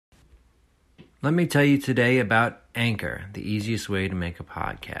Let me tell you today about Anchor, the easiest way to make a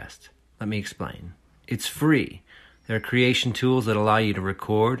podcast. Let me explain. It's free. There are creation tools that allow you to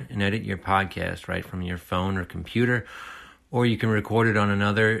record and edit your podcast right from your phone or computer, or you can record it on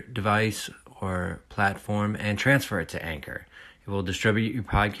another device or platform and transfer it to Anchor. It will distribute your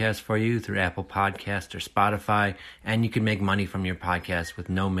podcast for you through Apple Podcasts or Spotify, and you can make money from your podcast with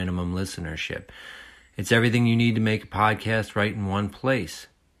no minimum listenership. It's everything you need to make a podcast right in one place.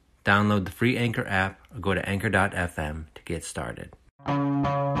 Download the free Anchor app or go to anchor.fm to get started.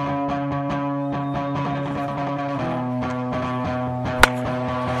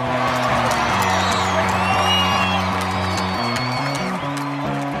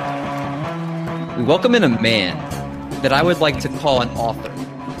 We welcome in a man that I would like to call an author.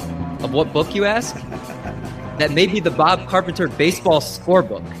 Of what book, you ask? That may be the Bob Carpenter Baseball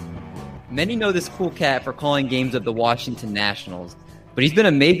Scorebook. Many know this cool cat for calling games of the Washington Nationals, but he's been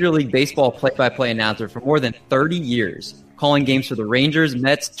a Major League Baseball play-by-play announcer for more than 30 years, calling games for the Rangers,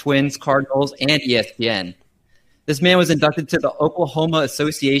 Mets, Twins, Cardinals, and ESPN. This man was inducted to the Oklahoma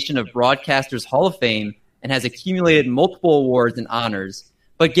Association of Broadcasters Hall of Fame and has accumulated multiple awards and honors,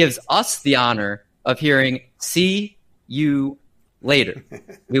 but gives us the honor of hearing "See You Later."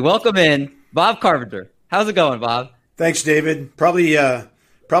 We welcome in Bob Carpenter. How's it going, Bob? Thanks, David. Probably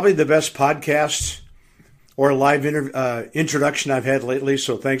the best podcast or live introduction I've had lately,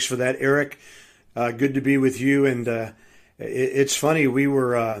 so thanks for that, Eric. Good to be with you. And it's funny, we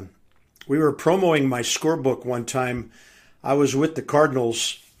were promoting my scorebook one time. I was with the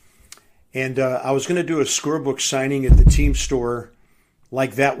Cardinals, and I was going to do a scorebook signing at the team store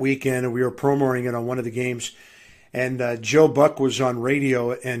like that weekend, and we were promoting it on one of the games. And Joe Buck was on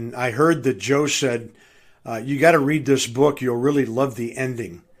radio, and I heard that Joe said, you got to read this book. You'll really love the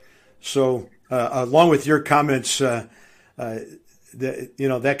ending. So along with your comments, that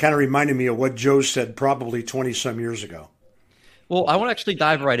kind of reminded me of what Joe said probably 20-some years ago. Well, I want to actually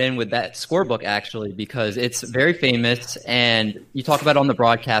dive right in with that scorebook, actually, because it's very famous, and you talk about it on the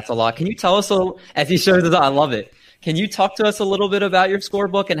broadcast a lot. Can you tell us, as you showed us, I love it. Can you talk to us a little bit about your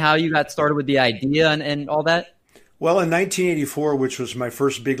scorebook and how you got started with the idea and all that? Well, in 1984, which was my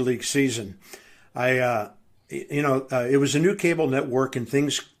first big league season, it was a new cable network, and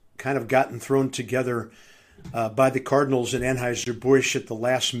things kind of gotten thrown together by the Cardinals and Anheuser-Busch at the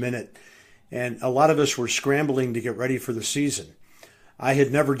last minute. And a lot of us were scrambling to get ready for the season. I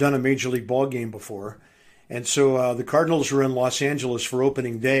had never done a Major League ball game before. And so the Cardinals were in Los Angeles for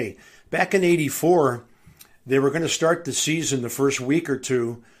opening day. Back in 84, they were going to start the season the first week or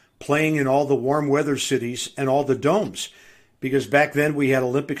two playing in all the warm weather cities and all the domes. Because back then we had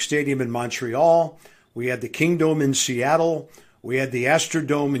Olympic Stadium in Montreal, we had the Kingdome in Seattle, we had the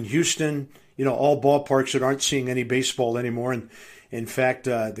Astrodome in Houston, all ballparks that aren't seeing any baseball anymore. And in fact,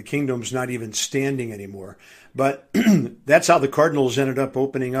 the Kingdome's not even standing anymore. But that's how the Cardinals ended up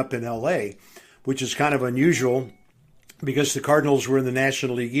opening up in L.A., which is kind of unusual because the Cardinals were in the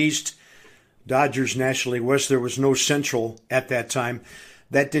National League East, Dodgers National League West. There was no Central at that time.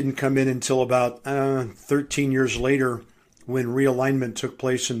 That didn't come in until about 13 years later when realignment took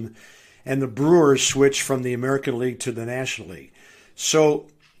place and the Brewers switched from the American League to the National League. So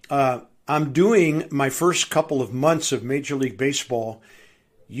I'm doing my first couple of months of Major League Baseball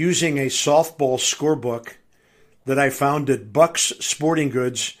using a softball scorebook that I found at Buck's Sporting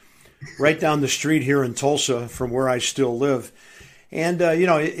Goods right down the street here in Tulsa from where I still live. And,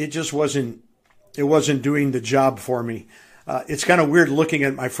 it just wasn't doing the job for me. It's kind of weird looking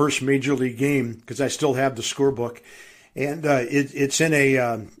at my first Major League game because I still have the scorebook. And it's in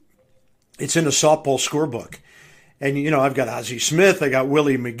a softball scorebook. And, I've got Ozzie Smith, I got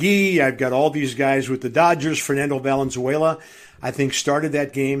Willie McGee, I've got all these guys with the Dodgers. Fernando Valenzuela, I think, started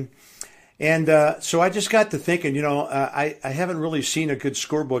that game. And so I just got to thinking, I haven't really seen a good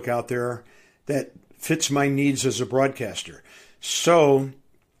scorebook out there that fits my needs as a broadcaster. So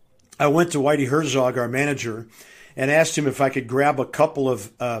I went to Whitey Herzog, our manager, and asked him if I could grab a couple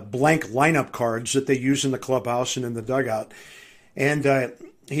of blank lineup cards that they use in the clubhouse and in the dugout. And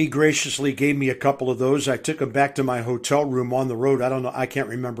he graciously gave me a couple of those. I took them back to my hotel room on the road. I can't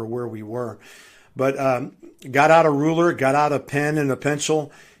remember where we were. But got out a ruler, got out a pen and a pencil,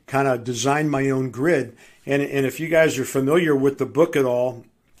 kind of designed my own grid. And if you guys are familiar with the book at all,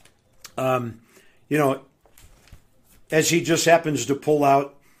 as he just happens to pull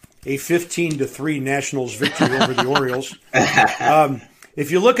out a 15-3 Nationals victory over the Orioles.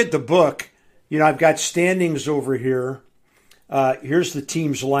 If you look at the book, I've got standings over here. Here's the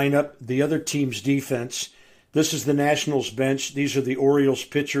team's lineup, the other team's defense. This is the Nationals bench. These are the Orioles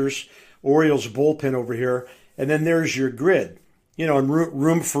pitchers, Orioles bullpen over here. And then there's your grid. and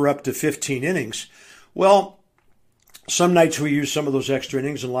room for up to 15 innings. Well, some nights we use some of those extra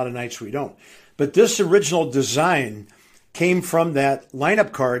innings, and a lot of nights we don't. But this original design came from that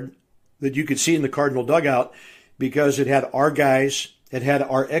lineup card that you could see in the Cardinal dugout, because it had our guys, it had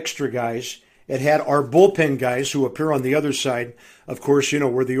our extra guys, it had our bullpen guys who appear on the other side, of course,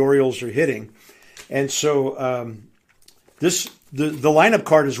 where the Orioles are hitting. And so the lineup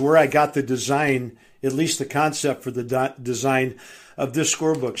card is where I got the design, at least the concept for the design of this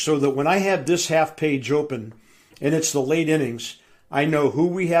scorebook, so that when I have this half page open and it's the late innings, I know who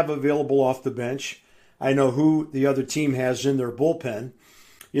we have available off the bench. I know who the other team has in their bullpen.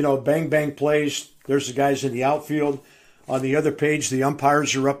 Bang, bang plays. There's the guys in the outfield. On the other page, the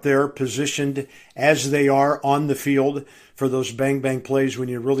umpires are up there positioned as they are on the field for those bang, bang plays when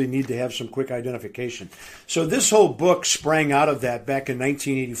you really need to have some quick identification. So this whole book sprang out of that back in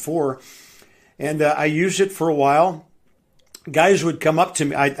 1984, and I used it for a while. Guys would come up to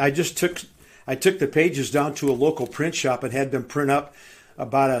me. I took the pages down to a local print shop and had them print up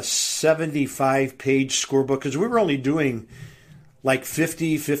about a 75-page scorebook, because we were only doing like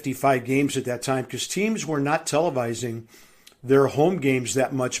 50, 55 games at that time, because teams were not televising their home games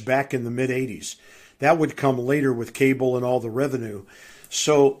that much back in the mid-'80s. That would come later with cable and all the revenue.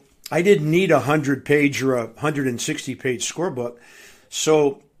 So I didn't need a 100-page or a 160-page scorebook.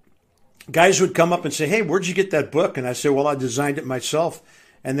 So guys would come up and say, "Hey, where'd you get that book?" And I said, "Well, I designed it myself."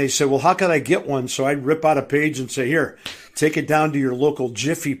 And they said, "Well, how could I get one?" So I'd rip out a page and say, "Here, take it down to your local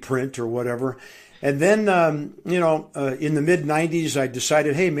Jiffy Print or whatever." And then, in the mid-'90s, I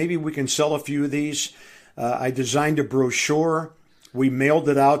decided, hey, maybe we can sell a few of these. I designed a brochure. We mailed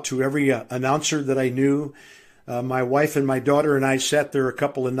it out to every announcer that I knew. My wife and my daughter and I sat there a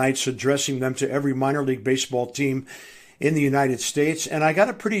couple of nights addressing them to every minor league baseball team in the United States. And I got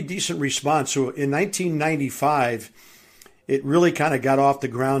a pretty decent response. So in 1995, it really kind of got off the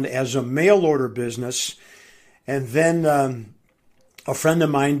ground as a mail order business. And then a friend of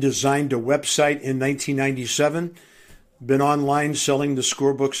mine designed a website in 1997. Been online selling the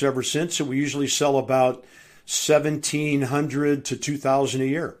scorebooks ever since. So we usually sell about 1,700 to 2,000 a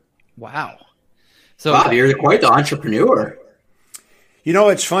year. Wow. So Bob, you're quite the entrepreneur.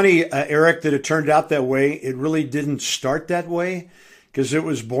 It's funny, Eric, that it turned out that way. It really didn't start that way, because it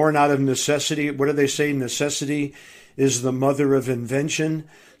was born out of necessity. What do they say? Necessity is the mother of invention.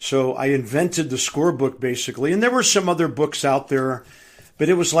 So I invented the scorebook, basically. And there were some other books out there, but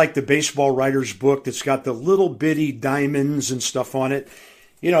it was like the baseball writer's book that's got the little bitty diamonds and stuff on it.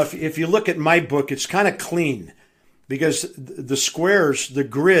 If you look at my book, it's kind of clean, because the squares, the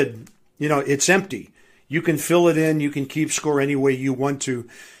grid, it's empty. You can fill it in. You can keep score any way you want to.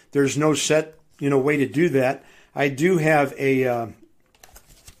 There's no set, way to do that. I do have a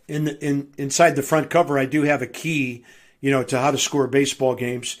inside the front cover, I do have a key, to how to score baseball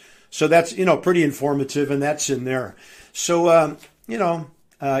games. So that's, pretty informative, and that's in there. So,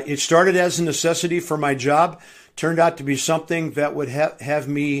 it started as a necessity for my job, turned out to be something that would have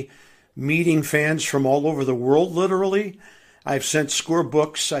me meeting fans from all over the world, literally. I've sent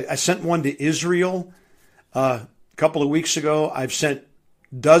scorebooks. I sent one to Israel a couple of weeks ago. I've sent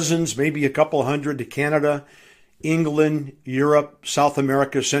dozens, maybe a couple hundred to Canada, England, Europe, South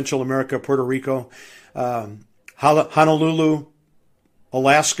America, Central America, Puerto Rico, Honolulu,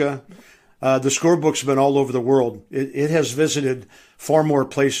 Alaska. The scorebook's been all over the world. It has visited far more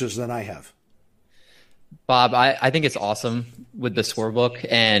places than I have. Bob, I think it's awesome with the scorebook,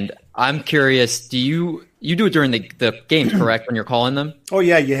 and I'm curious, do you do it during the games, correct, when you're calling them? Oh,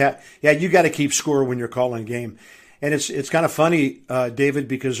 yeah, you got to keep score when you're calling a game. And it's kind of funny, David,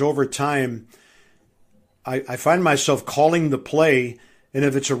 because over time, I find myself calling the play, and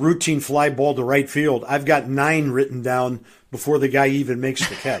if it's a routine fly ball to right field, I've got 9 written down before the guy even makes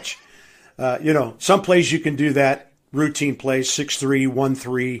the catch. Some plays you can do that, routine plays, 6-3,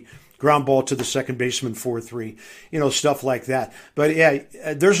 1-3, ground ball to the second baseman, 4-3, stuff like that. But yeah,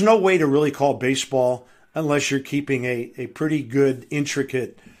 there's no way to really call baseball unless you're keeping a pretty good,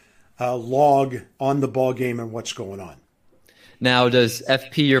 intricate log on the ball game and what's going on. Now, does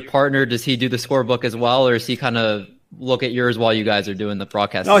FP, your partner, does he do the scorebook as well, or does he kind of look at yours while you guys are doing the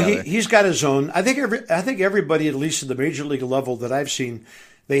broadcast together? No, he's got his own. I think everybody, at least at the major league level that I've seen,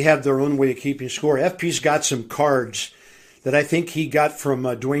 they have their own way of keeping score. FP's got some cards that I think he got from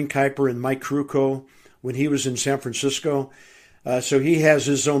Dwayne Kuiper and Mike Krukow when he was in San Francisco. So he has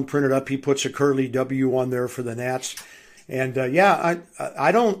his own printed up. He puts a curly W on there for the Nats. And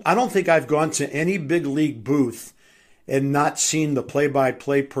I don't think I've gone to any big league booth and not seen the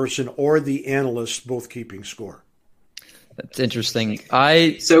play-by-play person or the analyst both keeping score. That's interesting.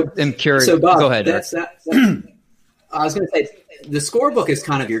 I am curious. So Bob, go ahead. I was going to say, the scorebook is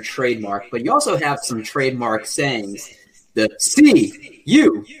kind of your trademark, but you also have some trademark sayings. The see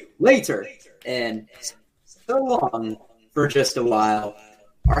you later and so long for just a while.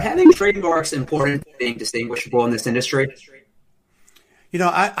 Are having trademarks important to being distinguishable in this industry? You know,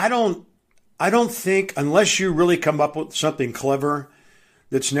 I don't think, unless you really come up with something clever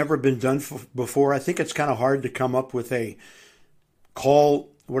that's never been done before, I think it's kind of hard to come up with a call.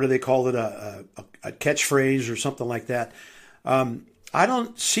 What do they call it? A catchphrase or something like that. I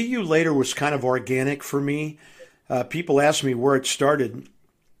don't see you later was kind of organic for me. People ask me where it started,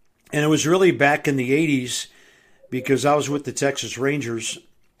 and it was really back in the 80s because I was with the Texas Rangers,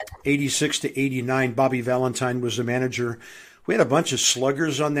 86 to 89. Bobby Valentine was the manager. We had a bunch of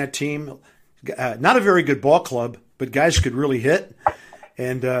sluggers on that team. Not a very good ball club, but guys could really hit.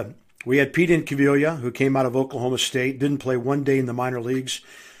 And we had Pete Incaviglia, who came out of Oklahoma State, didn't play one day in the minor leagues.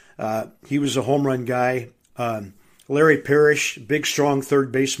 He was a home run guy. Larry Parrish, big, strong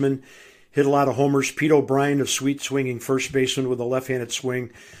third baseman, hit a lot of homers. Pete O'Brien, a sweet swinging first baseman with a left-handed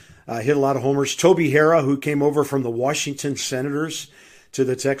swing, hit a lot of homers. Toby Harrah, who came over from the Washington Senators to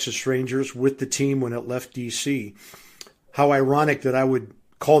the Texas Rangers with the team when it left D.C. How ironic that I would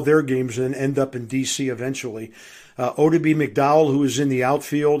call their games and end up in D.C. eventually. Oddibe McDowell, who was in the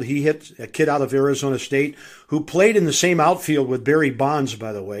outfield, he hit a kid out of Arizona State who played in the same outfield with Barry Bonds,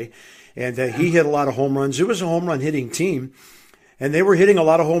 by the way, and he hit a lot of home runs. It was a home run hitting team, and they were hitting a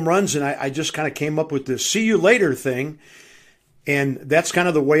lot of home runs, and I just kind of came up with this see you later thing, and that's kind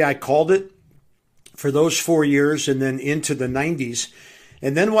of the way I called it for those 4 years and then into the 90s.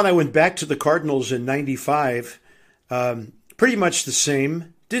 And then when I went back to the Cardinals in 95, pretty much the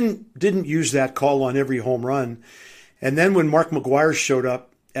same. Didn't use that call on every home run. And then when Mark McGwire showed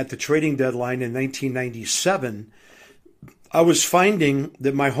up at the trading deadline in 1997, I was finding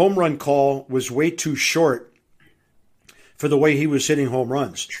that my home run call was way too short for the way he was hitting home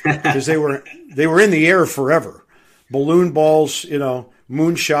runs because they were in the air forever. Balloon balls,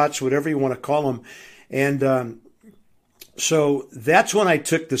 moon shots, whatever you want to call them. And so that's when I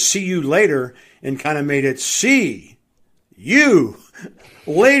took the see you later and kind of made it see you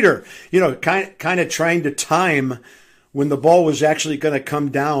later, kind of trying to time when the ball was actually going to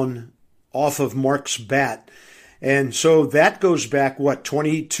come down off of Mark's bat. And so that goes back,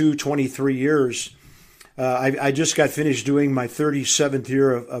 22, 23 years. I just got finished doing my 37th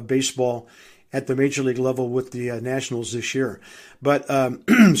year of baseball at the major league level with the Nationals this year. But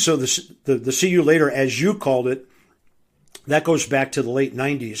so the see you later, as you called it, that goes back to the late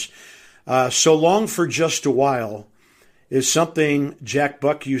 90s. So long for just a while is something Jack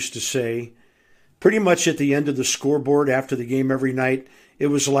Buck used to say pretty much at the end of the scoreboard after the game every night. It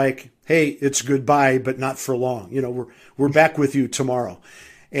was like, hey, it's goodbye, but not for long. We're back with you tomorrow.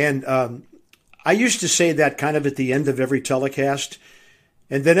 And I used to say that kind of at the end of every telecast.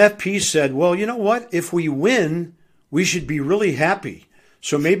 And then FP said, well, you know what? If we win, we should be really happy.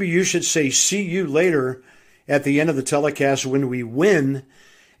 So maybe you should say, see you later at the end of the telecast when we win,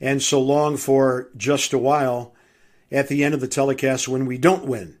 and so long for just a while at the end of the telecast when we don't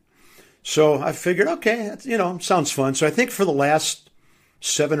win. So I figured, okay, sounds fun. So I think for the last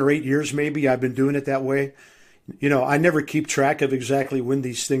 7 or 8 years, maybe I've been doing it that way. I never keep track of exactly when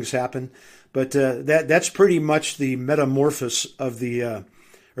these things happen, but that's pretty much the metamorphosis of the,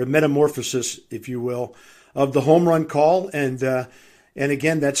 or metamorphosis, if you will, of the home run call. And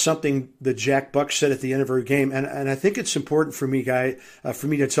again, that's something that Jack Buck said at the end of every game. And I think it's important for me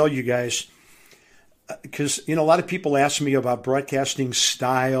to tell you guys, because, a lot of people ask me about broadcasting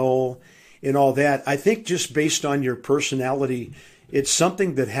style and all that. I think just based on your personality, it's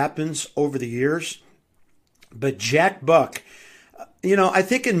something that happens over the years. But Jack Buck, I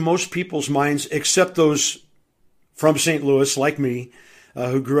think in most people's minds, except those from St. Louis like me,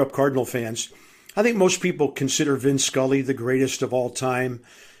 who grew up Cardinal fans, I think most people consider Vin Scully the greatest of all time.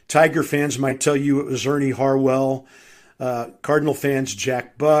 Tiger fans might tell you it was Ernie Harwell. Cardinal fans,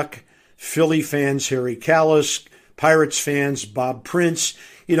 Jack Buck. Philly fans, Harry Kalas. Pirates fans, Bob Prince.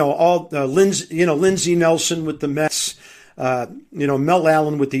 Lindsey Nelson with the Mets. Mel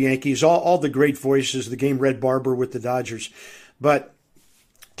Allen with the Yankees. All the great voices. The game Red Barber with the Dodgers. But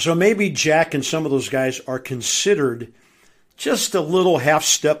so maybe Jack and some of those guys are considered just a little half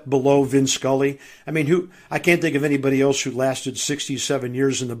step below Vin Scully. I can't think of anybody else who lasted 67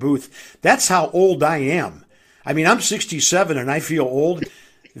 years in the booth. That's how old I am. I'm 67 and I feel old.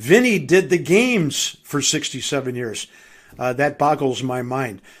 Vinny did the games for 67 years. That boggles my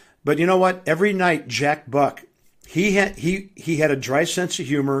mind. But you know what? Every night, Jack Buck, he had a dry sense of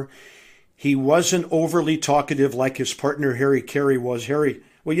humor. He wasn't overly talkative like his partner Harry Carey was. Harry,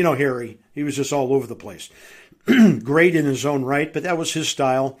 Harry, he was just all over the place. great in his own right, but that was his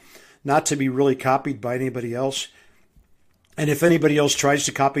style, not to be really copied by anybody else. And if anybody else tries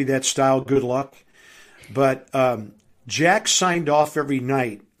to copy that style, good luck. But Jack signed off every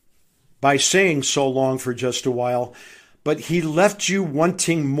night by saying so long for just a while, but he left you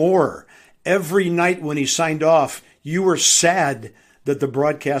wanting more. Every night when he signed off, you were sad that the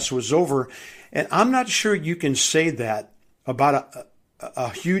broadcast was over. And I'm not sure you can say that about a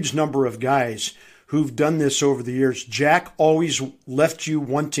huge number of guys who've done this over the years. Jack always left you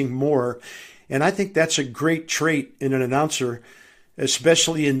wanting more. And I think that's a great trait in an announcer,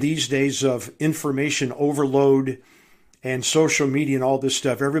 especially in these days of information overload and social media and all this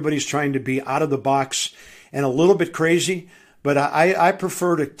stuff. Everybody's trying to be out of the box and a little bit crazy, but I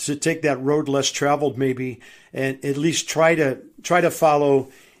prefer to take that road less traveled maybe, and at least try to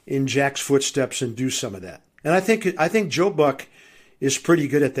follow in Jack's footsteps and do some of that. And I think Joe Buck is pretty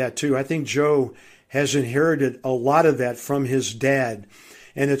good at that too. I think Joe has inherited a lot of that from his dad,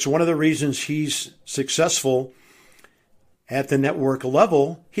 and it's one of the reasons he's successful at the network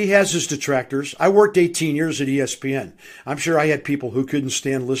level. He has his detractors. I worked 18 years at ESPN. I'm sure I had people who couldn't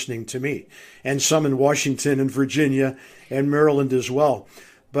stand listening to me, and some in Washington and Virginia and Maryland as well.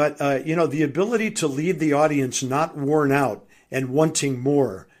 But, the ability to leave the audience not worn out and wanting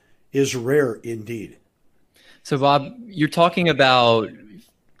more is rare indeed. So, Bob, you're talking about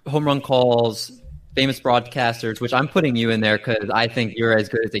home run calls, famous broadcasters, which I'm putting you in there because I think you're as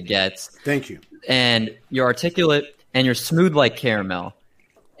good as it gets. Thank you. And you're articulate and you're smooth like caramel.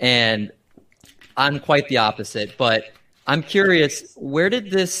 And I'm quite the opposite. But I'm curious, where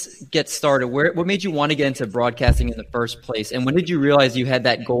did this get started? What made you want to get into broadcasting in the first place? And when did you realize you had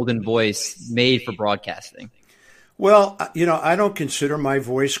that golden voice made for broadcasting? Well, I don't consider my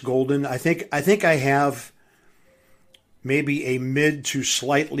voice golden. I think I have maybe a mid to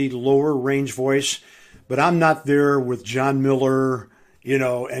slightly lower range voice, but I'm not there with John Miller,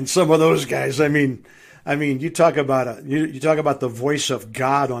 and some of those guys. I mean, you talk about you talk about the voice of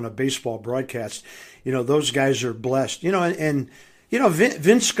God on a baseball broadcast. Those guys are blessed. And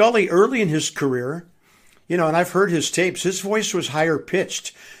Vin Scully early in his career, and I've heard his tapes. His voice was higher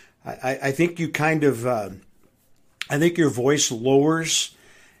pitched. I think you kind of, I think your voice lowers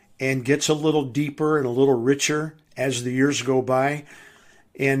and gets a little deeper and a little richer as the years go by.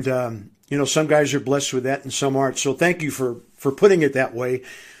 And some guys are blessed with that and some aren't. So thank you for putting it that way.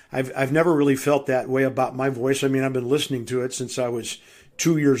 I've never really felt that way about my voice. I mean, I've been listening to it since I was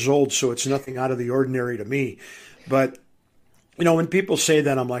 2 years old, so it's nothing out of the ordinary to me. But, when people say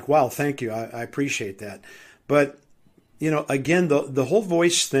that, I'm like, wow, thank you. I appreciate that. But, again, the whole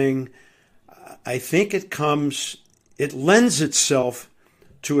voice thing, I think it lends itself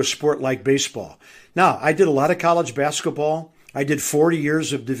to a sport like baseball. Now, I did a lot of college basketball. I did 40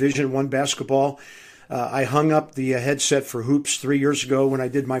 years of Division I basketball. I hung up the headset for hoops 3 years ago when I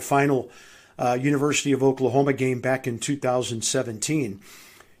did my final University of Oklahoma game back in 2017.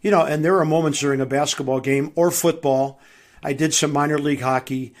 And there are moments during a basketball game or football. I did some minor league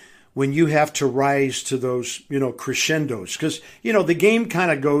hockey when you have to rise to those, crescendos. Because, the game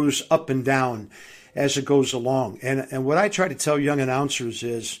kind of goes up and down as it goes along. And what I try to tell young announcers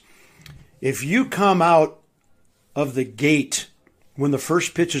is, if you come out of the gate when the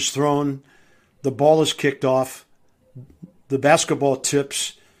first pitch is thrown, the ball is kicked off, the basketball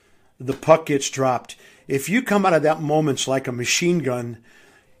tips, the puck gets dropped. If you come out of that moments like a machine gun,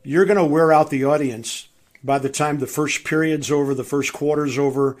 you're going to wear out the audience by the time the first period's over, the first quarter's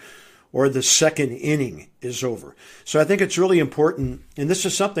over, or the second inning is over. So I think it's really important, and this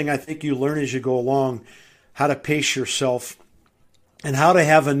is something I think you learn as you go along, how to pace yourself and how to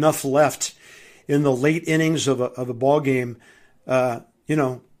have enough left in the late innings of a ball game, for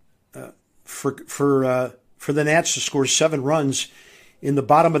the Nats to score 7 runs in the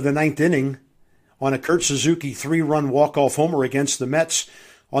bottom of the 9th inning on a Kurt Suzuki 3-run walk-off homer against the Mets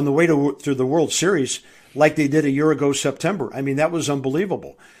on the way to the World Series, like they did a year ago September. I mean, that was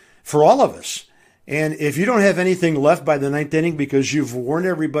unbelievable for all of us. And if you don't have anything left by the 9th inning because you've worn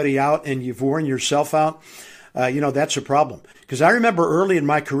everybody out and you've worn yourself out, that's a problem. Because I remember early in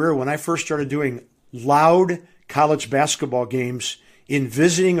my career when I first started doing loud college basketball games in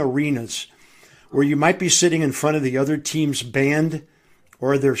visiting arenas where you might be sitting in front of the other team's band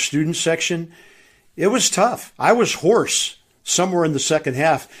or their student section, it was tough. I was hoarse somewhere in the second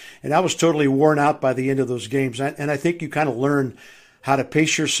half, and I was totally worn out by the end of those games. And I think you kind of learn how to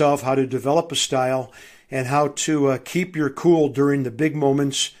pace yourself, how to develop a style, and how to keep your cool during the big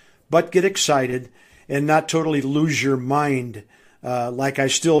moments, but get excited and not totally lose your mind like I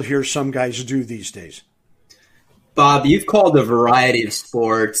still hear some guys do these days. Bob, you've called a variety of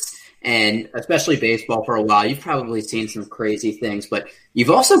sports, and especially baseball for a while, you've probably seen some crazy things, but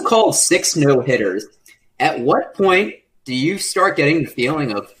you've also called 6 no-hitters. At what point do you start getting the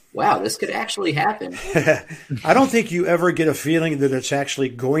feeling of, wow, this could actually happen? I don't think you ever get a feeling that it's actually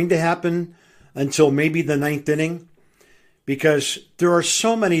going to happen until maybe the 9th inning, because there are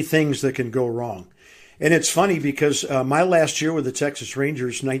so many things that can go wrong. And it's funny because my last year with the Texas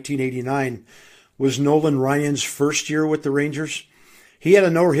Rangers, 1989, was Nolan Ryan's first year with the Rangers. He had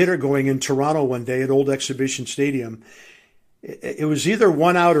a no-hitter going in Toronto one day at Old Exhibition Stadium. It was either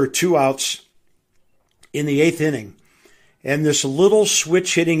 1 out or 2 outs in the 8th inning. And this little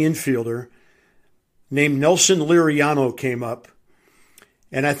switch-hitting infielder named Nelson Liriano came up.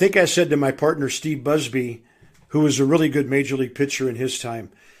 And I think I said to my partner, Steve Busby, who was a really good Major League pitcher in his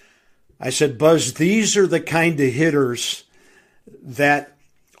time, I said, Buzz, these are the kind of hitters that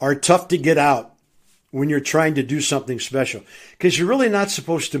are tough to get out when you're trying to do something special, because you're really not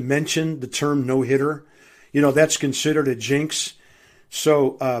supposed to mention the term no-hitter. That's considered a jinx.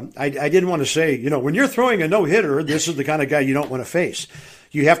 So I didn't want to say, when you're throwing a no-hitter, this is the kind of guy you don't want to face.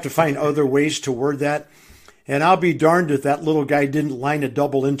 You have to find other ways to word that. And I'll be darned if that little guy didn't line a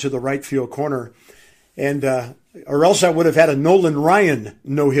double into the right field corner. And or else I would have had a Nolan Ryan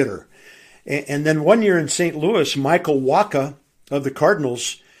no-hitter. And then one year in St. Louis, Michael Wacha of the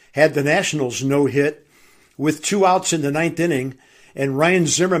Cardinals had the Nationals no-hit with 2 outs in the 9th inning, and Ryan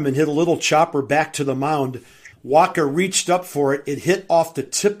Zimmerman hit a little chopper back to the mound. Wacha reached up for it. It hit off the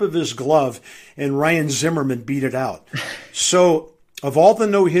tip of his glove, and Ryan Zimmerman beat it out. So of all the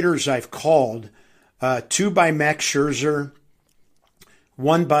no-hitters I've called, 2 by Max Scherzer,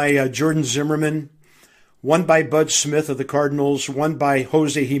 1 by Jordan Zimmerman, 1 by Bud Smith of the Cardinals, 1 by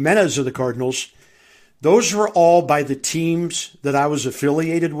Jose Jimenez of the Cardinals. Those were all by the teams that I was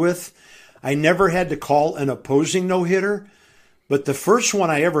affiliated with. I never had to call an opposing no-hitter, but the first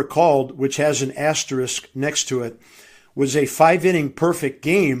one I ever called, which has an asterisk next to it, was a 5-inning perfect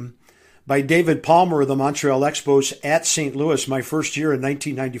game by David Palmer of the Montreal Expos at St. Louis, my first year in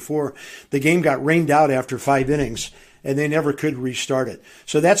 1994. The game got rained out after 5 innings, and they never could restart it.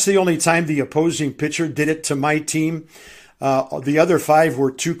 So that's the only time the opposing pitcher did it to my team. The other 5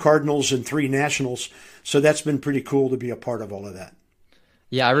 were 2 Cardinals and 3 Nationals. So that's been pretty cool to be a part of all of that.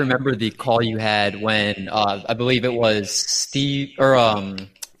 Yeah, I remember the call you had when I believe it was Steven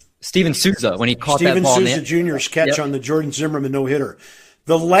Souza when he caught that ball. Steven Souza Jr.'s catch on the Jordan Zimmerman no-hitter.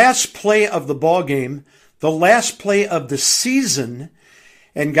 The last play of the ball game, the last play of the season,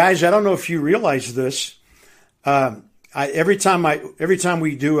 and guys, I don't know if you realize this. Every time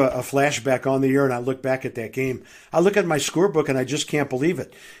we do a flashback on the air and I look back at that game, I look at my scorebook and I just can't believe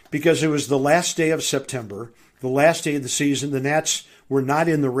it, because it was the last day of September, the last day of the season. The Nats were not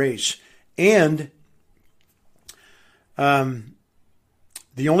in the race, and the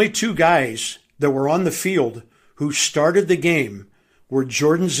only 2 guys that were on the field who started the game were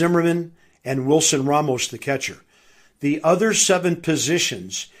Jordan Zimmerman and Wilson Ramos, the catcher. The other 7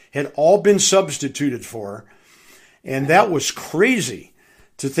 positions had all been substituted for. And that was crazy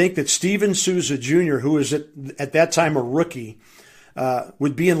to think that Steven Souza Jr., who was at that time a rookie,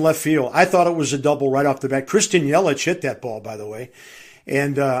 would be in left field. I thought it was a double right off the bat. Christian Yelich hit that ball, by the way.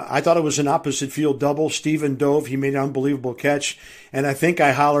 And I thought it was an opposite field double. Steven dove. He made an unbelievable catch. And I think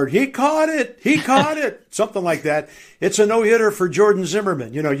I hollered, "He caught it! He caught it!" Something like that. It's a no-hitter for Jordan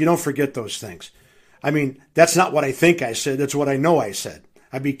Zimmerman. You don't forget those things. I mean, that's not what I think I said. That's what I know I said.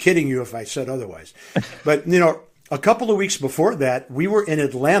 I'd be kidding you if I said otherwise. But, a couple of weeks before that, we were in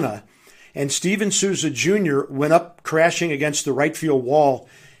Atlanta, and Steven Souza Jr. went up crashing against the right field wall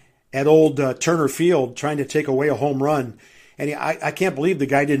at old Turner Field, trying to take away a home run. And I can't believe the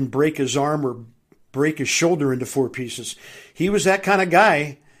guy didn't break his arm or break his shoulder into 4 pieces. He was that kind of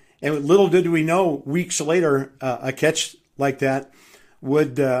guy, and little did we know, weeks later, a catch like that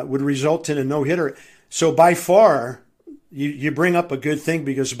would result in a no-hitter. So by far, you bring up a good thing,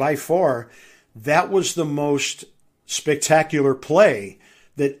 because by far, that was the most spectacular play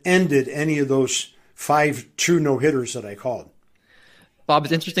that ended any of those 5 true no-hitters that I called. Bob,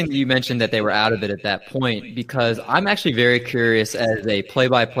 it's interesting that you mentioned that they were out of it at that point, because I'm actually very curious as a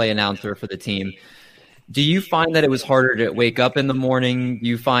play-by-play announcer for the team. Do you find that it was harder to wake up in the morning? Do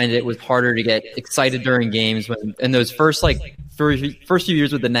you find it was harder to get excited during games when in those first few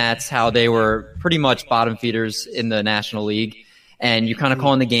years with the Nats, how they were pretty much bottom feeders in the National League? And you kind of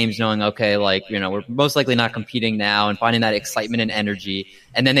call in the games knowing, okay, we're most likely not competing now, and finding that excitement and energy.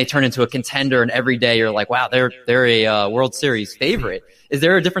 And then they turn into a contender, and every day you're like, wow, they're a World Series favorite. Is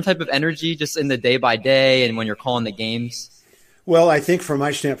there a different type of energy just in the day by day and when you're calling the games? Well, I think from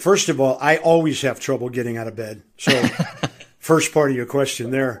my standpoint, first of all, I always have trouble getting out of bed. So first part of your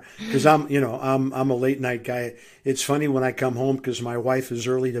question there, because I'm a late night guy. It's funny when I come home because my wife is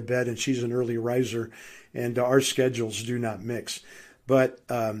early to bed and she's an early riser, and our schedules do not mix. But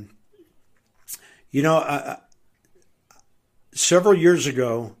several years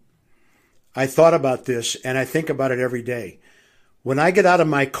ago, I thought about this, and I think about it every day. When I get out of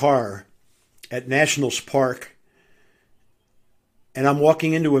my car at Nationals Park, and I'm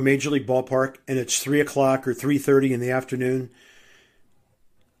walking into a major league ballpark, and it's 3 o'clock or 3:30 in the afternoon,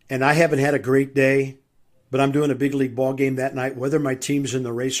 and I haven't had a great day, but I'm doing a big league ball game that night, whether my team's in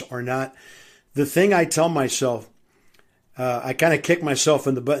the race or not, the thing I tell myself, I kind of kick myself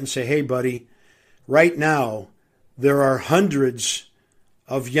in the butt and say, hey, buddy, right now there are hundreds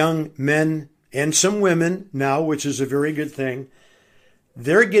of young men and some women now, which is a very good thing.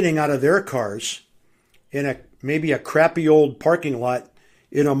 They're getting out of their cars in maybe a crappy old parking lot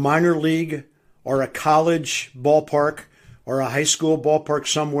in a minor league or a college ballpark or a high school ballpark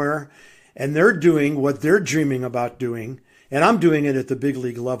somewhere, and they're doing what they're dreaming about doing, and I'm doing it at the big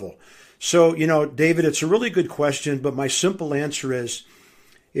league level. So, David, it's a really good question, but my simple answer is,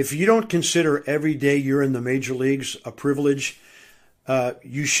 if you don't consider every day you're in the major leagues a privilege,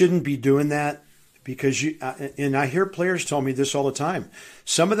 you shouldn't be doing that, because and I hear players tell me this all the time.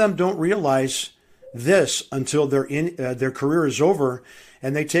 Some of them don't realize this until their career is over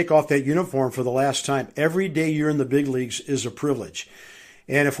and they take off that uniform for the last time. Every day you're in the big leagues is a privilege.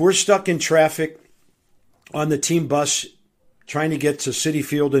 And if we're stuck in traffic on the team bus trying to get to Citi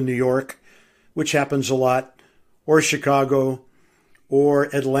Field in New York, which happens a lot, or Chicago, or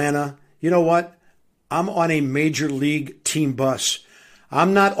Atlanta, you know what? I'm on a major league team bus.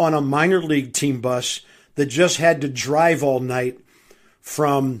 I'm not on a minor league team bus that just had to drive all night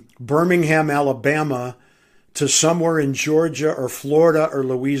from Birmingham, Alabama to somewhere in Georgia or Florida or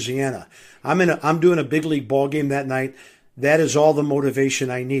Louisiana. I'm doing a big league ball game that night. That is all the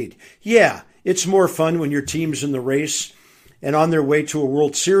motivation I need. Yeah, it's more fun when your team's in the race and on their way to a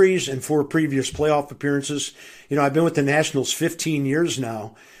World Series and 4 previous playoff appearances. I've been with the Nationals 15 years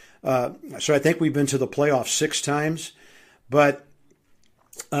now. So I think we've been to the playoffs 6 times. But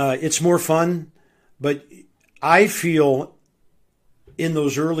it's more fun. But I feel in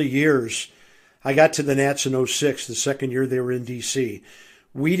those early years, I got to the Nats in 06, the second year they were in D.C.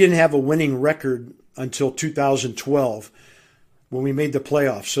 We didn't have a winning record until 2012 when we made the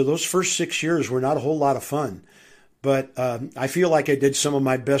playoffs. So those first 6 years were not a whole lot of fun. But I feel like I did some of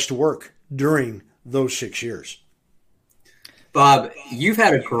my best work during those 6 years. Bob, you've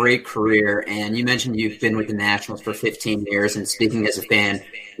had a great career, and you mentioned you've been with the Nationals for 15 years. And speaking as a fan,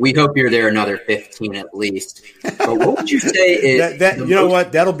 we hope you're there another 15 at least. But what would you say is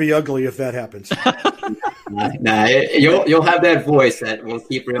what? That'll be ugly if that happens. You'll have that voice that will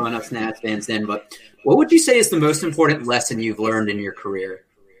keep reeling us Nats fans in. But what would you say is the most important lesson you've learned in your career?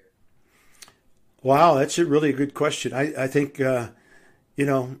 Wow, that's a really good question. I think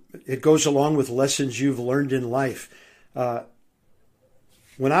it goes along with lessons you've learned in life.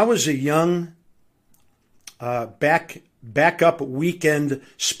 When I was a young backup weekend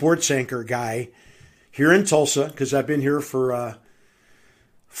sports anchor guy here in Tulsa, because I've been here for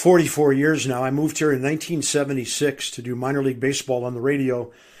 44 years now. I moved here in 1976 to do minor league baseball on the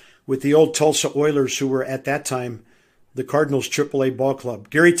radio with the old Tulsa Oilers, who were at that time the Cardinals AAA ball club.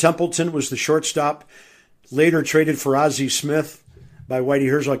 Gary Templeton was the shortstop, later traded for Ozzie Smith by Whitey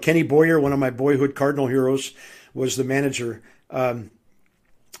Herzog. Kenny Boyer, one of my boyhood Cardinal heroes, was the manager.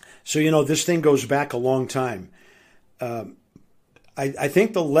 So, this thing goes back a long time. I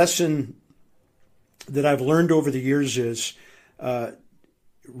think the lesson that I've learned over the years is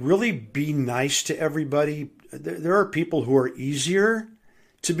really be nice to everybody. There are people who are easier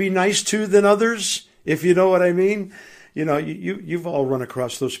to be nice to than others, if you know what I mean. You've all run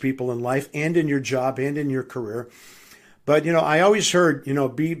across those people in life and in your job and in your career. But, I always heard,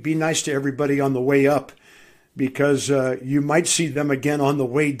 be nice to everybody on the way up, because you might see them again on the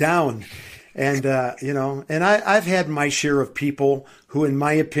way down. And, and I've had my share of people who, in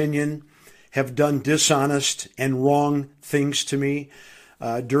my opinion, have done dishonest and wrong things to me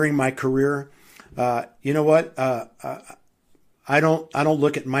during my career. You know what? I don't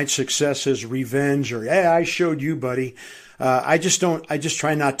look at my success as revenge or, hey, I showed you, buddy. I just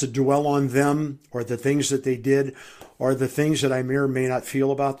try not to dwell on them or the things that they did or the things that I may or may not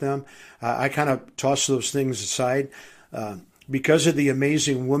feel about them. I kind of toss those things aside. Because of the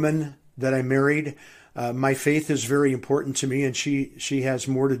amazing woman that I married, my faith is very important to me, and she has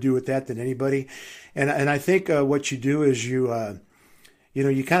more to do with that than anybody. And I think what you do is you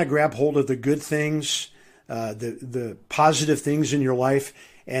kind of grab hold of the good things, the positive things in your life,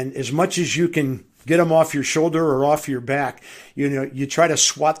 and as much as you can get them off your shoulder or off your back. You try to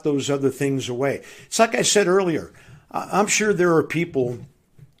swat those other things away. It's like I said earlier, I'm sure there are people,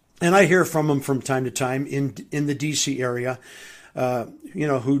 and I hear from them from time to time in the DC area,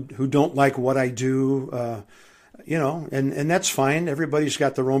 who don't like what I do, and that's fine. Everybody's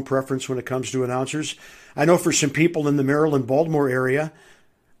got their own preference when it comes to announcers. I know for some people in the Maryland, Baltimore area,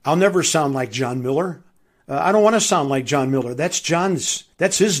 I'll never sound like John Miller. I don't want to sound like John Miller. That's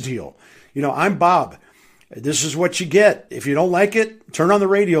his deal. I'm Bob. This is what you get. If you don't like it, turn on the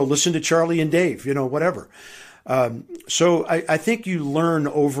radio, listen to Charlie and Dave, whatever. So I think you learn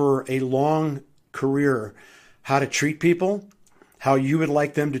over a long career how to treat people, how you would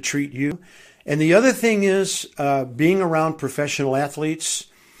like them to treat you. And the other thing is being around professional athletes,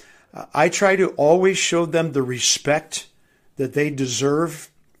 I try to always show them the respect that they deserve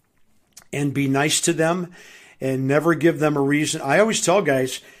and be nice to them and never give them a reason. I always tell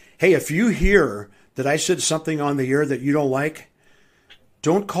guys, hey, if you hear that I said something on the air that you don't like,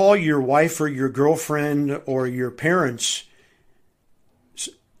 don't call your wife or your girlfriend or your parents.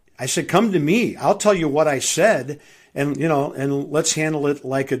 I said, come to me. I'll tell you what I said, and let's handle it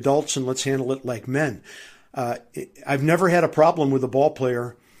like adults and let's handle it like men. I've never had a problem with a ball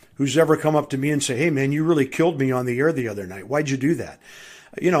player who's ever come up to me and say, hey, man, you really killed me on the air the other night. Why'd you do that?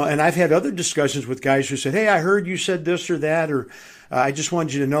 And I've had other discussions with guys who said, hey, I heard you said this or that, or I just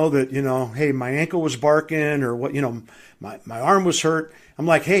wanted you to know that, hey, my ankle was barking or what, my arm was hurt. I'm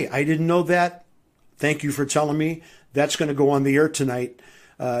like, hey, I didn't know that. Thank you for telling me. That's going to go on the air tonight,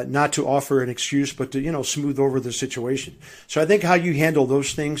 not to offer an excuse, but to, smooth over the situation. So I think how you handle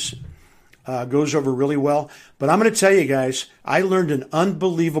those things goes over really well. But I'm going to tell you guys, I learned an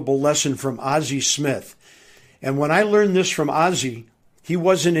unbelievable lesson from Ozzie Smith. And when I learned this from Ozzie, he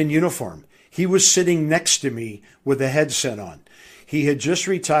wasn't in uniform. He was sitting next to me with a headset on. He had just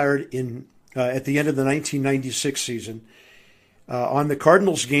retired at the end of the 1996 season. On the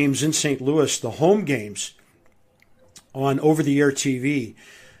Cardinals games in St. Louis, the home games on over-the-air TV,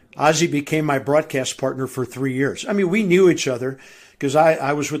 Ozzie became my broadcast partner for 3 years. I mean, we knew each other because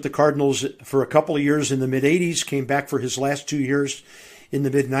I was with the Cardinals for a couple of years in the mid-'80s, came back for his last 2 years in the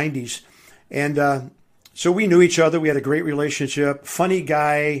mid-'90s. And so we knew each other. We had a great relationship. Funny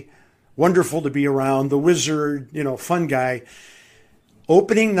guy, wonderful to be around, the wizard, fun guy.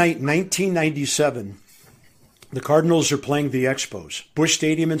 Opening night 1997, the Cardinals are playing the Expos. Busch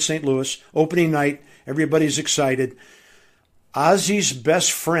Stadium in St. Louis. Opening night, everybody's excited. Ozzie's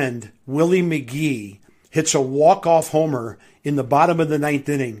best friend, Willie McGee, hits a walk-off homer in the bottom of the ninth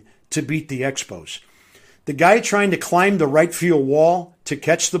inning to beat the Expos. The guy trying to climb the right field wall to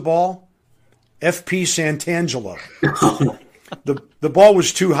catch the ball, F.P. Santangelo. The ball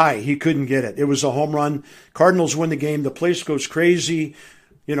was too high. He couldn't get it. It was a home run. Cardinals win the game. The place goes crazy.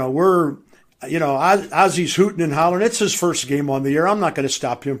 Ozzie's hooting and hollering. It's his first game on the air. I'm not going to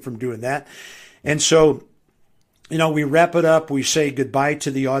stop him from doing that. And so, we wrap it up. We say goodbye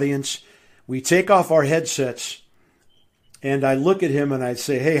to the audience. We take off our headsets, and I look at him and I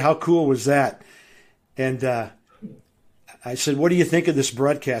say, hey, how cool was that? And I said, what do you think of this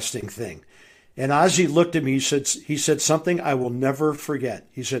broadcasting thing? And Ozzie looked at me. He said something I will never forget.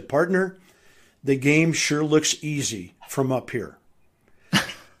 He said, partner, the game sure looks easy from up here.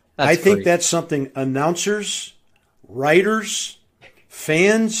 I think great. That's something announcers, writers,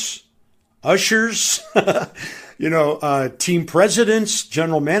 fans, ushers, team presidents,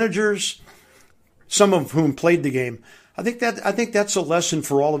 general managers, some of whom played the game. I think that's a lesson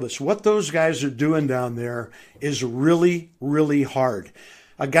for all of us. What those guys are doing down there is really, really hard.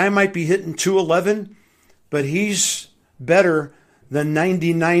 A guy might be hitting 211, but he's better than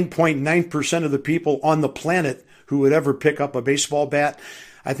 99.9% of the people on the planet who would ever pick up a baseball bat.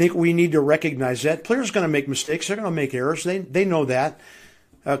 I think we need to recognize that. Players are going to make mistakes. They're going to make errors. They know that.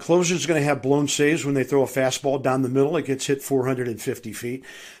 Closer's going to have blown saves when they throw a fastball down the middle. It gets hit 450 feet.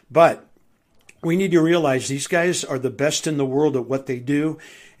 But we need to realize these guys are the best in the world at what they do.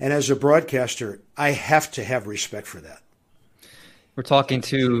 And as a broadcaster, I have to have respect for that. We're talking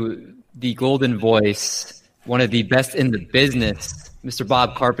to the golden voice, one of the best in the business, Mr.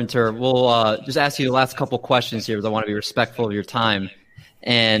 Bob Carpenter. We'll just ask you the last couple questions here because I want to be respectful of your time.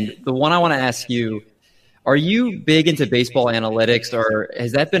 And the one I want to ask you, are you big into baseball analytics, or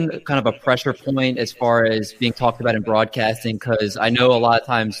has that been kind of a pressure point as far as being talked about in broadcasting? Because I know a lot of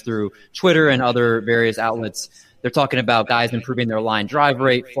times through Twitter and other various outlets, they're talking about guys improving their line drive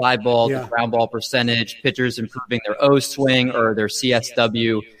rate, fly ball, the ground ball percentage, pitchers improving their O swing or their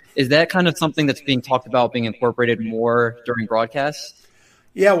CSW. Is that kind of something that's being talked about being incorporated more during broadcasts?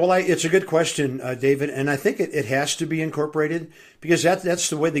 Yeah, well, it's a good question, David, and I think it has to be incorporated because that's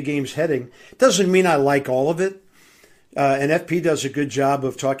the way the game's heading. It doesn't mean I like all of it, and FP does a good job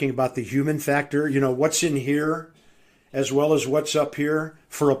of talking about the human factor, what's in here as well as what's up here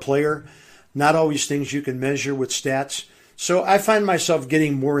for a player. Not always things you can measure with stats. So I find myself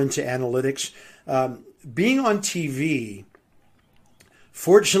getting more into analytics. Being on TV,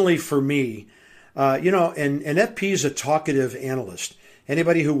 fortunately for me, and FP is a talkative analyst.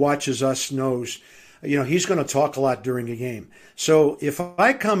 Anybody who watches us knows, he's going to talk a lot during a game. So if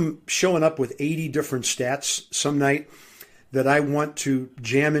I come showing up with 80 different stats some night that I want to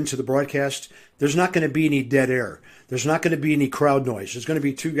jam into the broadcast, there's not going to be any dead air. There's not going to be any crowd noise. There's going to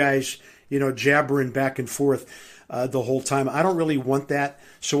be two guys, jabbering back and forth the whole time. I don't really want that.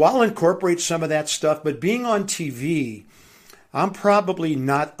 So I'll incorporate some of that stuff. But being on TV, I'm probably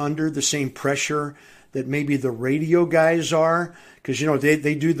not under the same pressure that maybe the radio guys are, because,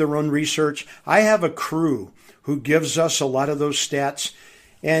 they do their own research. I have a crew who gives us a lot of those stats.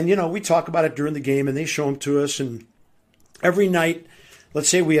 And, we talk about it during the game, and they show them to us. And every night, let's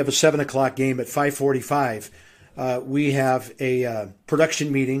say we have a 7 o'clock game at 5:45, we have a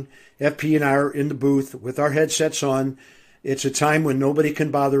production meeting. FP and I are in the booth with our headsets on. It's a time when nobody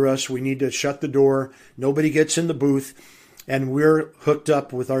can bother us. We need to shut the door. Nobody gets in the booth. And we're hooked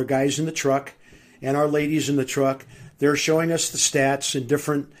up with our guys in the truck and our ladies in the truck. They're showing us the stats and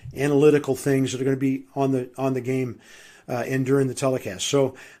different analytical things that are going to be on the game and during the telecast.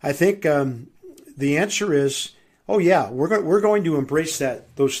 So I think the answer is, oh yeah, we're going to embrace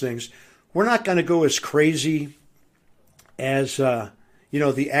those things. We're not going to go as crazy as the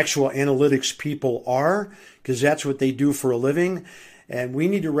actual analytics people are, because that's what they do for a living. And we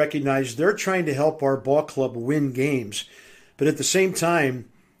need to recognize they're trying to help our ball club win games. But at the same time,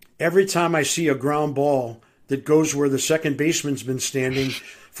 every time I see a ground ball that goes where the second baseman's been standing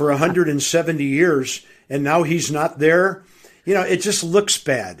for 170 years and now he's not there, it just looks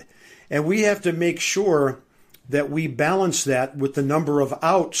bad. And we have to make sure that we balance that with the number of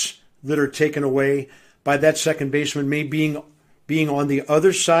outs that are taken away by that second baseman, maybe being on the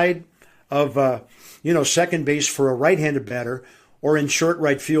other side of second base for a right-handed batter, or in short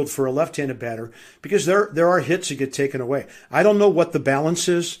right field for a left-handed batter, because there are hits that get taken away. I don't know what the balance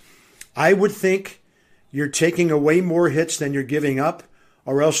is. I would think you're taking away more hits than you're giving up,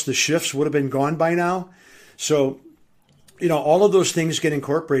 or else the shifts would have been gone by now. So, all of those things get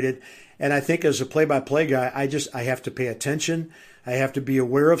incorporated. And I think as a play-by-play guy, I have to pay attention. I have to be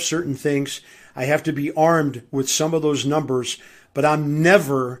aware of certain things. I have to be armed with some of those numbers. But I'm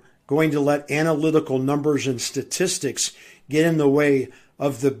never going to let analytical numbers and statistics get in the way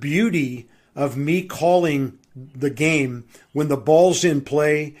of the beauty of me calling the game when the ball's in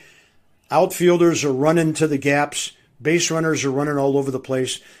play. Outfielders are running to the gaps. Base runners are running all over the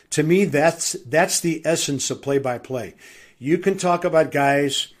place. To me, that's the essence of play-by-play. You can talk about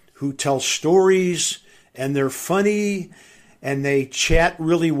guys who tell stories and they're funny and they chat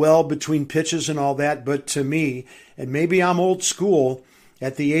really well between pitches and all that. But to me, and maybe I'm old school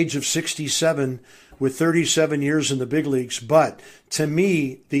at the age of 67 with 37 years in the big leagues, but to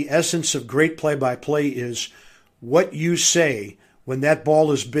me, the essence of great play-by-play is what you say when that ball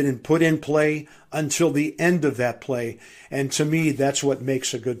has been put in play until the end of that play. And to me, that's what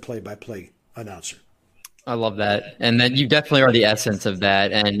makes a good play-by-play announcer. I love that. And then you definitely are the essence of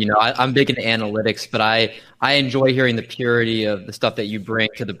that. And, I'm big into analytics, but I enjoy hearing the purity of the stuff that you bring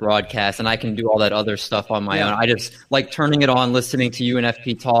to the broadcast, and I can do all that other stuff on my own. I just like turning it on, listening to you and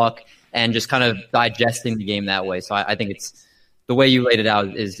FP talk, and just kind of digesting the game that way. So I think it's the way you laid it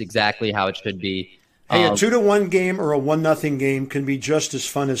out is exactly how it should be. Hey, a 2-1 game or a 1-0 game can be just as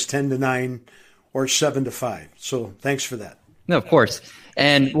fun as 10-9 or 7-5. So thanks for that. No, of course.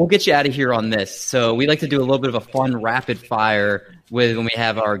 And we'll get you out of here on this. So we like to do a little bit of a fun rapid fire when we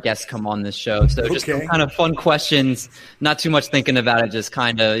have our guests come on this show. So just some kind of fun questions, not too much thinking about it, just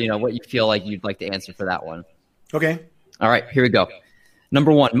kind of, what you feel like you'd like to answer for that one. Okay. All right, here we go.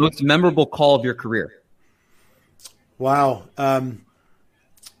 Number one, most memorable call of your career. Wow.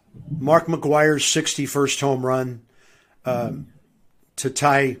 Mark McGwire's 61st home run to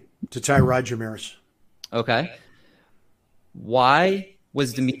tie Roger Maris. Okay. Why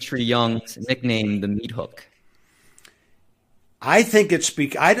was Dmitri Young's nickname the Meat Hook? I think it's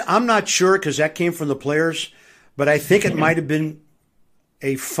I'm not sure because that came from the players, but I think it might have been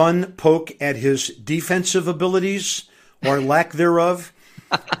a fun poke at his defensive abilities or lack thereof.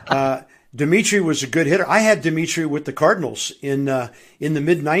 Dmitri was a good hitter. I had Dmitri with the Cardinals in the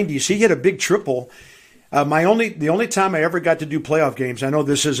mid-'90s. He hit a big triple. The only time I ever got to do playoff games, I know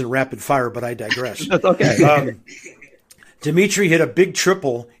this isn't rapid fire, but I digress. That's okay. Dimitri hit a big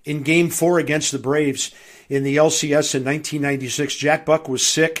triple in Game 4 against the Braves in the LCS in 1996. Jack Buck was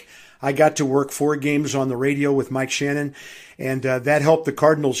sick. I got to work 4 games on the radio with Mike Shannon, and that helped the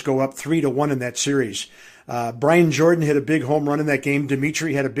Cardinals go up 3-1 in that series. Brian Jordan hit a big home run in that game.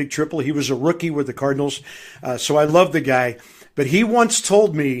 Dimitri had a big triple. He was a rookie with the Cardinals, so I love the guy. But he once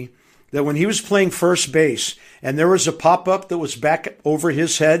told me that when he was playing first base and there was a pop-up that was back over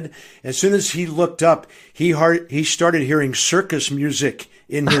his head, as soon as he looked up, he started hearing circus music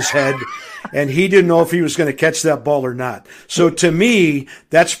in his head, and he didn't know if he was going to catch that ball or not. So to me,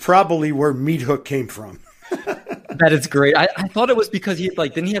 that's probably where Meat Hook came from. That is great. I thought it was because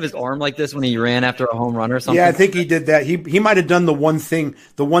didn't he have his arm like this when he ran after a home run or something? Yeah, I think he did that. He might have done the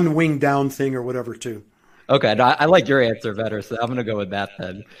one wing down thing or whatever too. Okay, I like your answer better, so I'm going to go with that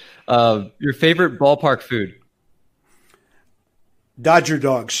then. Your favorite ballpark food? Dodger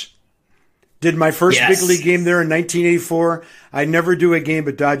dogs. Did my first big league game there in 1984. I never do a game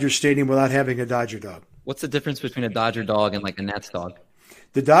at Dodger Stadium without having a Dodger dog. What's the difference between a Dodger dog and like a Nats dog?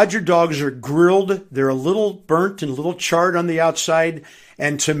 The Dodger dogs are grilled. They're a little burnt and a little charred on the outside.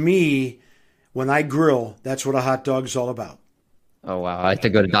 And to me, when I grill, that's what a hot dog's all about. Oh, wow. I have to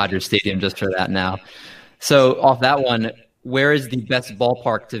go to Dodger Stadium just for that now. So off that one, where is the best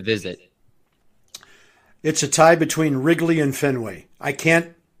ballpark to visit? It's a tie between Wrigley and Fenway. I've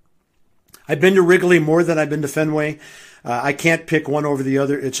been to Wrigley more than I've been to Fenway. I can't pick one over the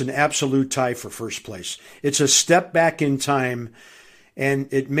other. It's an absolute tie for first place. It's a step back in time,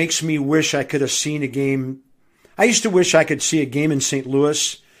 and it makes me wish I could have seen a game. I used to wish I could see a game in St.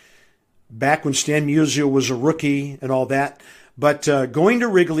 Louis back when Stan Musial was a rookie and all that. But going to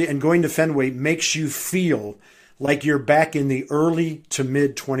Wrigley and going to Fenway makes you feel like you're back in the early to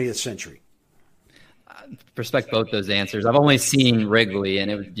mid 20th century. Respect both those answers. I've only seen Wrigley,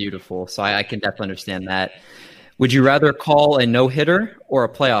 and it was beautiful, so I can definitely understand that. Would you rather call a no-hitter or a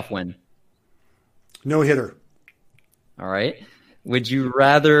playoff win? No-hitter. All right. Would you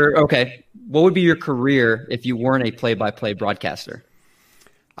rather – okay, what would be your career if you weren't a play-by-play broadcaster?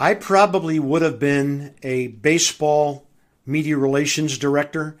 I probably would have been a baseball media relations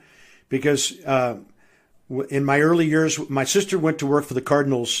director because in my early years, my sister went to work for the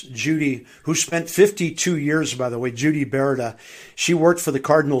Cardinals, Judy, who spent 52 years, by the way, Judy Berida. She worked for the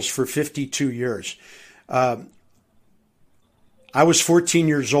Cardinals for 52 years. I was 14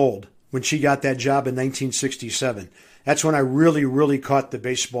 years old when she got that job in 1967. That's when I really, really caught the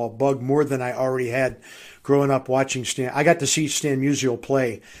baseball bug more than I already had growing up watching Stan. I got to see Stan Musial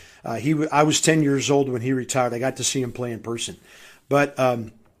play. I was 10 years old when he retired. I got to see him play in person. But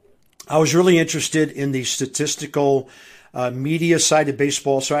I was really interested in the statistical media side of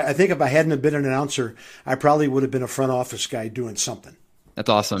baseball. So I think if I hadn't been an announcer, I probably would have been a front office guy doing something. That's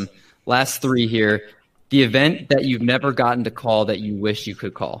awesome. Last 3 here. The event that you've never gotten to call that you wish you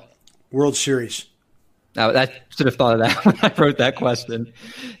could call? World Series. Now, I should have thought of that when I wrote that question.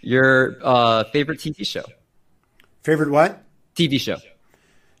 Your favorite TV show? Favorite what? TV show.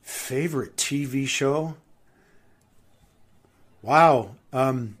 Favorite TV show? Wow.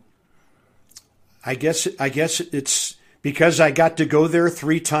 I guess it's because I got to go there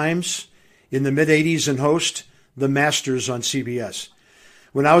 3 times in the mid-'80s and host The Masters on CBS.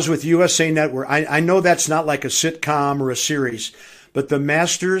 When I was with USA Network, I know that's not like a sitcom or a series, but The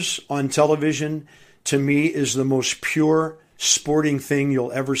Masters on television, to me, is the most pure sporting thing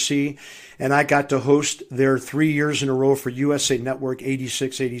you'll ever see. And I got to host there 3 years in a row for USA Network,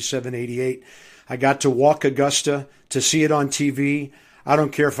 86, 87, 88. I got to walk Augusta to see it on TV. I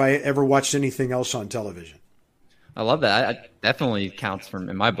don't care if I ever watched anything else on television. I love that. It definitely counts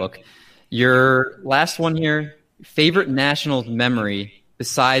in my book. Your last one here, favorite Nationals memory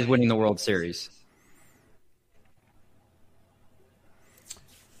besides winning the World Series?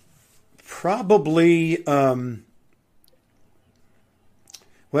 Probably, well,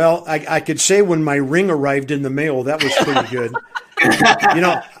 I could say when my ring arrived in the mail, that was pretty good.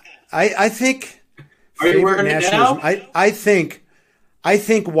 I think favorite Nationals. I think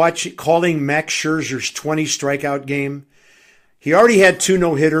calling Max Scherzer's 20 strikeout game. He already had 2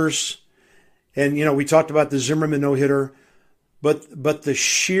 no-hitters, and we talked about the Zimmerman no-hitter, but the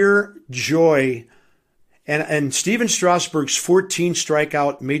sheer joy and Steven Strasburg's 14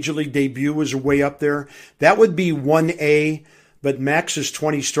 strikeout major league debut was way up there. That would be 1A, but Max's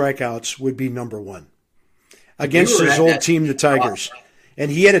 20 strikeouts would be number 1 against his old team, the Tigers.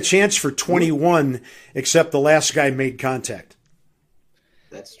 And he had a chance for 21, except the last guy made contact.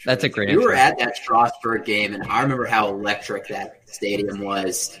 That's true. That's a great answer. We were answer. at that Strasburg game, and I remember how electric that stadium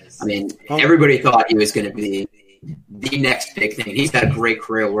was. I mean, everybody thought he was going to be the next big thing. He's got a great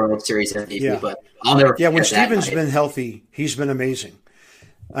career, World Series MVP, but I'll never when forget that Steven's night. been healthy, he's been amazing.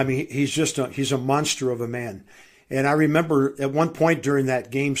 I mean, he's a monster of a man. And I remember at one point during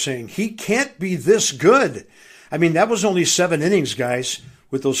that game saying, he can't be this good. I mean, that was only 7 innings, guys,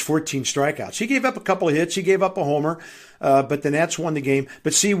 with those 14 strikeouts. He gave up a couple of hits. He gave up a homer, but the Nats won the game.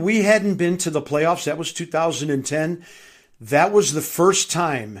 But see, we hadn't been to the playoffs. That was 2010. That was the first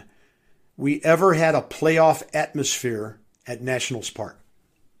time we ever had a playoff atmosphere at Nationals Park.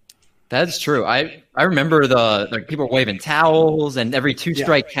 That's true. I remember the people were waving towels, and every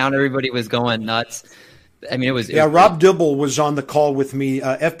 2-strike count, everybody was going nuts. I mean, it was Rob Dibble was on the call with me.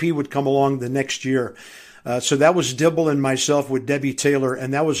 FP would come along the next year. So that was Dibble and myself with Debbie Taylor,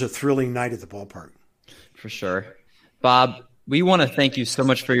 and that was a thrilling night at the ballpark. For sure. Bob, we want to thank you so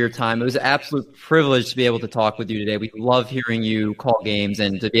much for your time. It was an absolute privilege to be able to talk with you today. We love hearing you call games,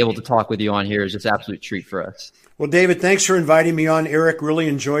 and to be able to talk with you on here is just an absolute treat for us. Well, David, thanks for inviting me on. Eric, really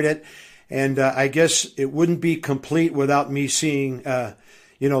enjoyed it. And I guess it wouldn't be complete without me saying to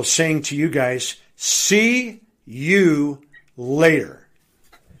you guys, see you later.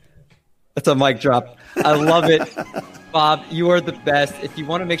 That's a mic drop. I love it. Bob, you are the best. If you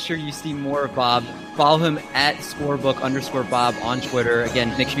want to make sure you see more of Bob, follow him at scorebook_Bob on Twitter.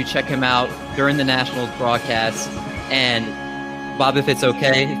 Again, make sure you check him out during the Nationals broadcast. And Bob, if it's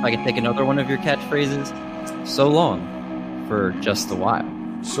okay, if I could take another one of your catchphrases, so long for just a while.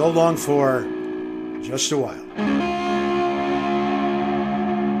 So long for just a while.